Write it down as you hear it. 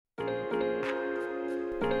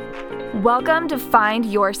Welcome to Find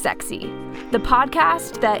Your Sexy, the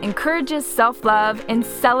podcast that encourages self-love and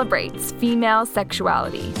celebrates female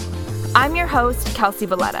sexuality. I'm your host, Kelsey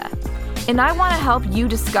Valletta, and I want to help you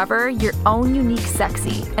discover your own unique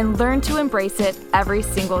sexy and learn to embrace it every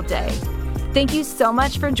single day. Thank you so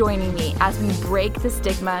much for joining me as we break the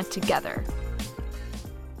stigma together.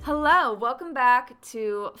 Hello, welcome back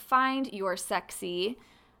to Find Your Sexy.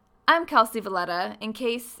 I'm Kelsey Valletta. In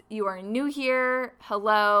case you are new here,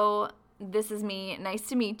 hello, this is me. Nice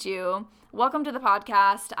to meet you. Welcome to the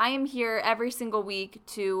podcast. I am here every single week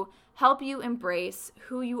to help you embrace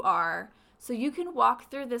who you are so you can walk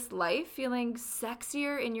through this life feeling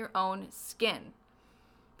sexier in your own skin.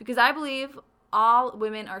 Because I believe all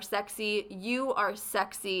women are sexy, you are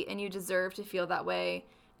sexy, and you deserve to feel that way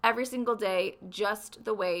every single day, just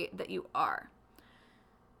the way that you are.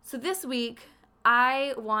 So this week,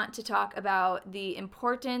 I want to talk about the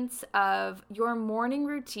importance of your morning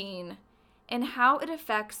routine and how it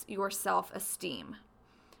affects your self-esteem.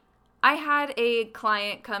 I had a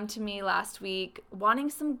client come to me last week wanting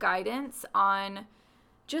some guidance on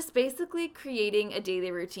just basically creating a daily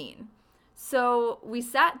routine. So we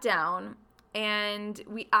sat down and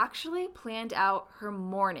we actually planned out her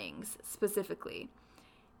mornings specifically.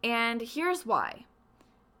 And here's why.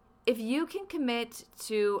 If you can commit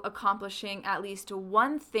to accomplishing at least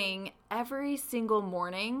one thing every single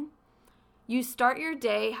morning, you start your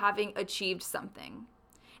day having achieved something.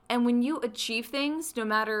 And when you achieve things, no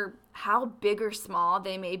matter how big or small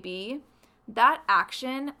they may be, that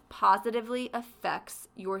action positively affects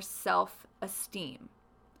your self-esteem.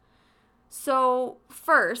 So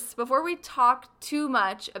first, before we talk too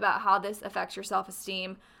much about how this affects your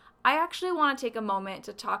self-esteem, I actually want to take a moment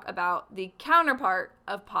to talk about the counterpart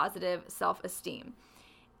of positive self-esteem,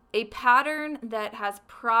 a pattern that has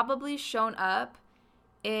probably shown up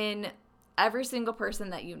in every single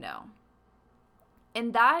person that you know,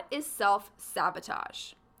 and that is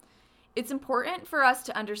self-sabotage. It's important for us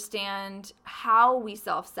to understand how we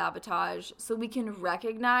self-sabotage so we can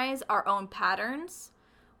recognize our own patterns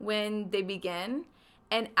when they begin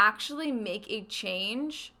and actually make a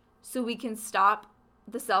change so we can stop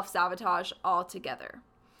the self-sabotage altogether.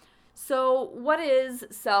 So what is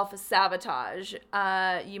self-sabotage?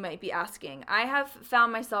 You might be asking. I have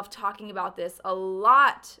found myself talking about this a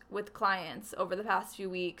lot with clients over the past few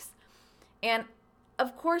weeks. And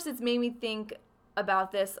of course, it's made me think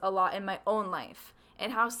about this a lot in my own life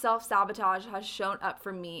and how self-sabotage has shown up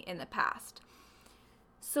for me in the past.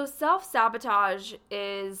 So self-sabotage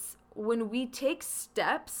is when we take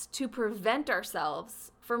steps to prevent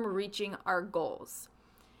ourselves from reaching our goals.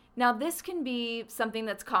 Now, this can be something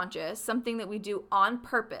that's conscious, something that we do on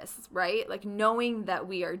purpose, right? Like knowing that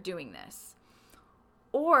we are doing this.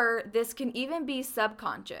 Or this can even be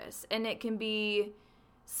subconscious, and it can be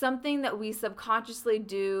something that we subconsciously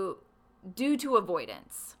do due to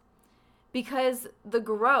avoidance. Because the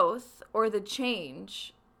growth or the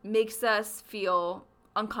change makes us feel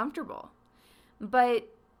uncomfortable. But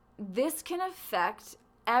this can affect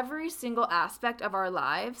every single aspect of our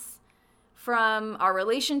lives, from our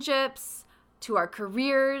relationships to our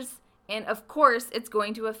careers, and of course, it's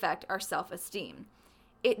going to affect our self-esteem.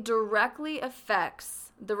 It directly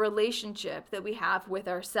affects the relationship that we have with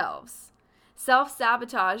ourselves.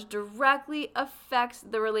 Self-sabotage directly affects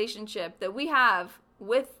the relationship that we have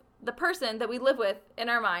with the person that we live with in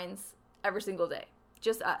our minds every single day.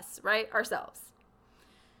 Just us, right? Ourselves.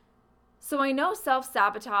 So I know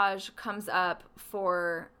self-sabotage comes up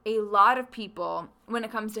for a lot of people when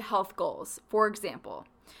it comes to health goals, for example.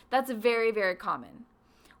 That's very, very common.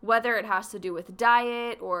 Whether it has to do with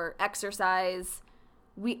diet or exercise,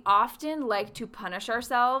 we often like to punish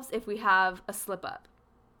ourselves if we have a slip up.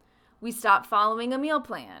 We stop following a meal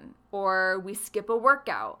plan or we skip a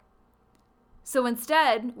workout. So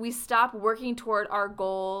instead, we stop working toward our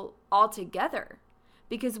goal altogether,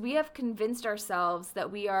 because we have convinced ourselves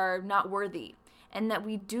that we are not worthy and that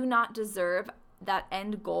we do not deserve that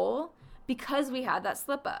end goal because we had that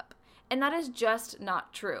slip up. And that is just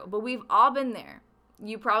not true. But we've all been there.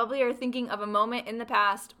 You probably are thinking of a moment in the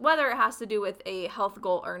past, whether it has to do with a health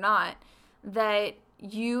goal or not, that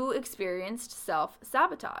you experienced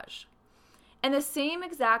self-sabotage. And the same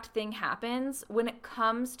exact thing happens when it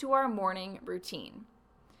comes to our morning routine.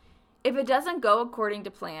 If it doesn't go according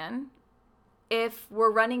to plan, if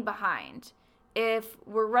we're running behind, if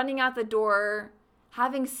we're running out the door,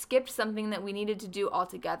 having skipped something that we needed to do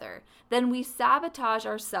altogether, then we sabotage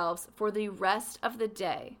ourselves for the rest of the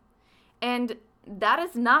day. And that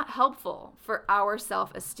is not helpful for our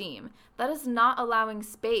self-esteem. That is not allowing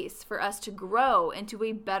space for us to grow into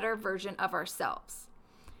a better version of ourselves.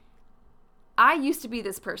 I used to be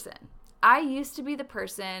this person. I used to be the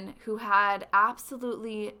person who had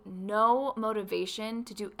absolutely no motivation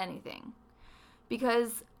to do anything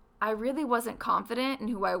because I really wasn't confident in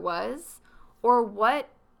who I was or what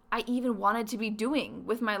I even wanted to be doing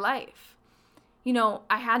with my life. You know,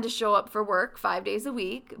 I had to show up for work 5 days a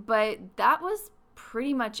week, but that was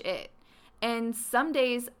pretty much it. And some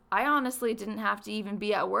days I honestly didn't have to even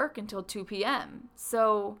be at work until 2 p.m.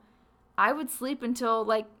 So I would sleep until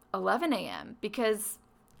like 11 a.m. because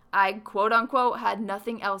I quote unquote had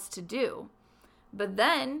nothing else to do. But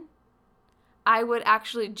then I would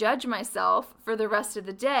actually judge myself for the rest of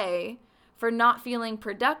the day for not feeling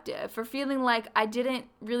productive, for feeling like I didn't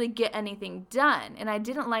really get anything done. And I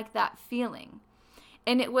didn't like that feeling.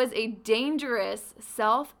 And it was a dangerous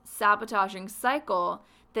self-sabotaging cycle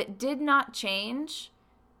that did not change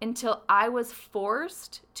until I was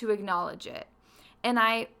forced to acknowledge it. And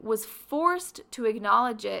I was forced to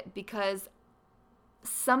acknowledge it because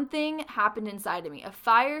something happened inside of me. A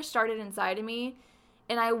fire started inside of me,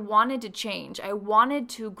 and I wanted to change. I wanted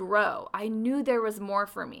to grow. I knew there was more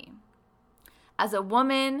for me. As a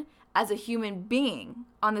woman, as a human being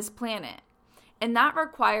on this planet. And that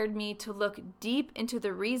required me to look deep into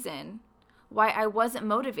the reason why I wasn't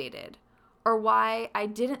motivated or why I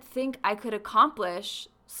didn't think I could accomplish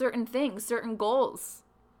certain things, certain goals.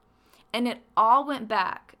 And it all went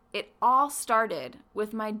back. It all started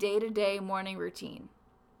with my day-to-day morning routine.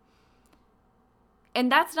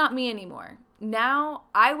 And that's not me anymore. Now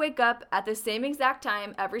I wake up at the same exact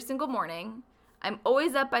time every single morning. I'm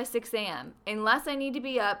always up by 6 a.m. unless I need to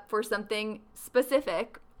be up for something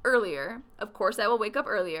specific earlier. Of course, I will wake up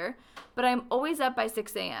earlier, but I'm always up by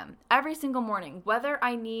 6 a.m. every single morning, whether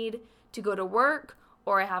I need to go to work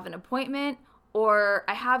or I have an appointment or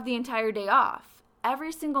I have the entire day off.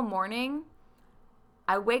 Every single morning,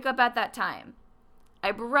 I wake up at that time.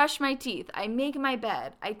 I brush my teeth. I make my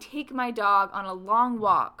bed. I take my dog on a long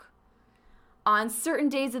walk. On certain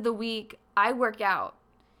days of the week, I work out.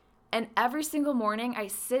 And every single morning, I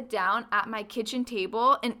sit down at my kitchen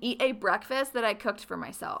table and eat a breakfast that I cooked for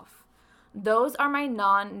myself. Those are my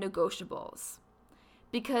non-negotiables.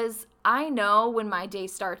 Because I know when my day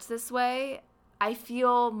starts this way, I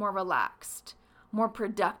feel more relaxed, more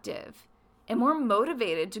productive, and more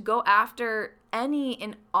motivated to go after any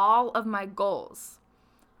and all of my goals.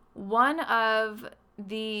 One of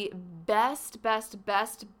the best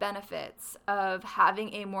benefits of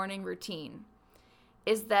having a morning routine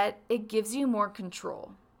is that it gives you more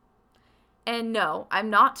control. And no, I'm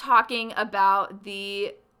not talking about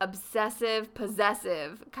the obsessive,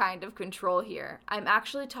 possessive kind of control here. I'm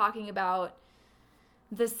actually talking about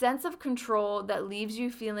the sense of control that leaves you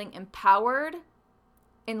feeling empowered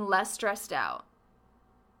and less stressed out.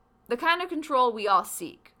 The kind of control we all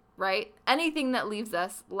seek, right? Anything that leaves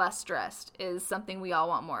us less stressed is something we all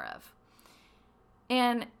want more of.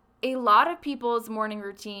 And a lot of people's morning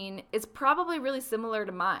routine is probably really similar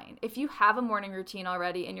to mine. If you have a morning routine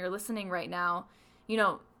already and you're listening right now, you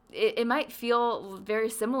know, it might feel very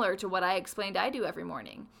similar to what I explained I do every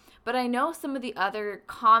morning. But I know some of the other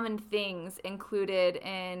common things included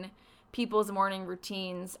in people's morning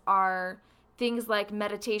routines are things like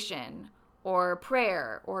meditation or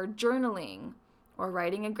prayer or journaling or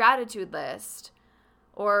writing a gratitude list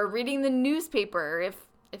or reading the newspaper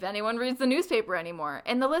if anyone reads the newspaper anymore.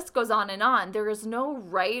 And the list goes on and on. There is no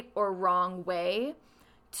right or wrong way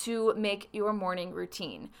to make your morning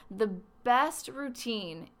routine. The best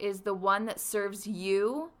routine is the one that serves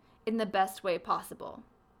you in the best way possible.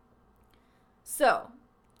 So,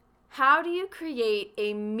 how do you create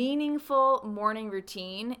a meaningful morning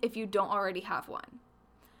routine if you don't already have one?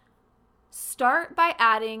 Start by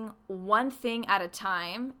adding one thing at a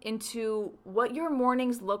time into what your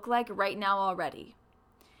mornings look like right now already.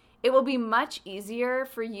 It will be much easier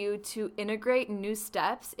for you to integrate new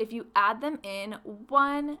steps if you add them in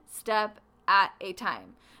one step at a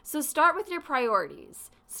time. So start with your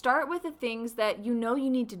priorities. Start with the things that you know you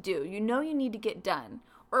need to do, you know you need to get done,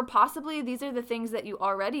 or possibly these are the things that you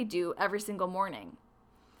already do every single morning.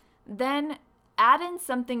 Then add in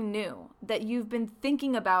something new that you've been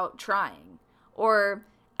thinking about trying, or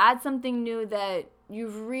add something new that you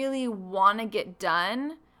really want to get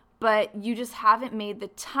done, but you just haven't made the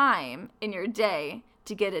time in your day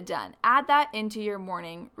to get it done. Add that into your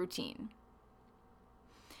morning routine.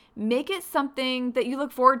 Make it something that you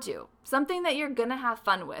look forward to, something that you're going to have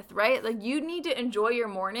fun with, right? Like you need to enjoy your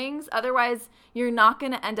mornings. Otherwise, you're not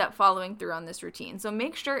going to end up following through on this routine. So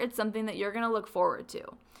make sure it's something that you're going to look forward to.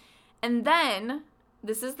 And then,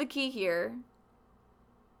 this is the key here.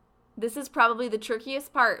 This is probably the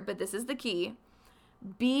trickiest part, but this is the key.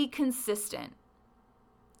 Be consistent.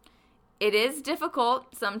 it is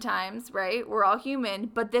difficult sometimes, right? We're all human,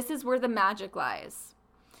 but this is where the magic lies.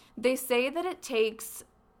 They say that it takes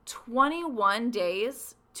 21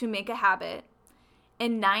 days to make a habit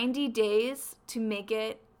and 90 days to make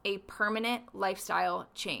it a permanent lifestyle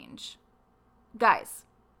change. Guys,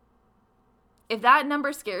 if that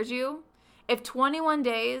number scares you, if 21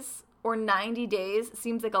 days or 90 days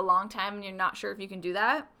seems like a long time and you're not sure if you can do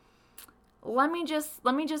that, let me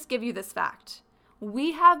just give you this fact.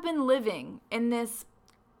 We have been living in this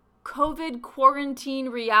COVID quarantine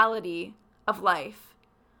reality of life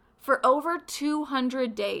for over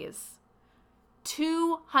 200 days.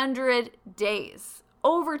 200 days.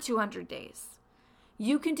 Over 200 days.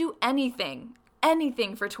 You can do anything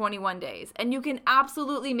for 21 days, and you can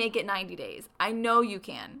absolutely make it 90 days. I know you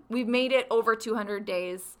can. We've made it over 200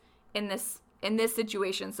 days in this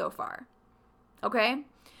situation so far. Okay?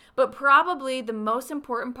 But probably the most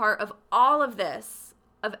important part of all of this,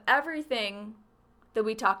 of everything that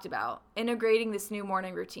we talked about, integrating this new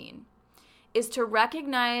morning routine, is to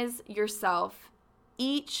recognize yourself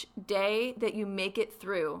each day that you make it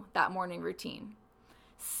through that morning routine.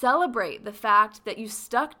 Celebrate the fact that you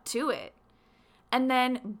stuck to it. And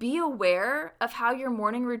then be aware of how your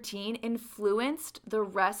morning routine influenced the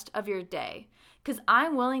rest of your day. Because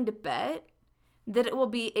I'm willing to bet that it will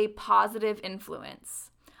be a positive influence.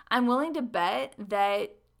 I'm willing to bet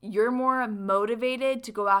that you're more motivated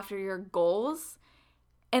to go after your goals.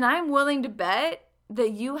 And I'm willing to bet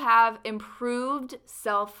that you have improved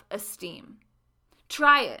self-esteem.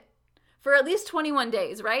 Try it for at least 21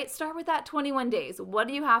 days, right? Start with that 21 days. What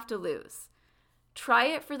do you have to lose? Try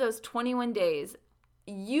it for those 21 days.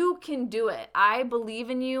 You can do it. I believe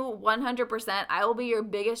in you 100%. I will be your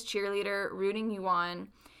biggest cheerleader, rooting you on.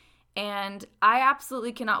 And I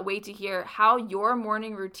absolutely cannot wait to hear how your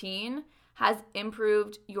morning routine has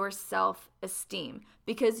improved your self-esteem,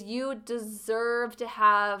 because you deserve to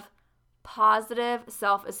have positive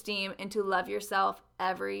self-esteem and to love yourself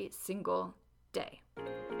every single day.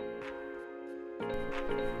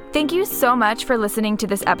 Thank you so much for listening to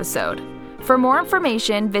this episode. For more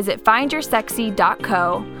information, visit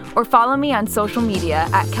findyoursexy.co or follow me on social media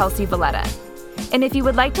at Kelsey Valletta. And if you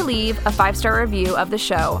would like to leave a 5-star review of the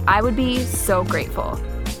show, I would be so grateful.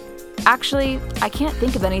 Actually, I can't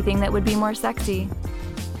think of anything that would be more sexy.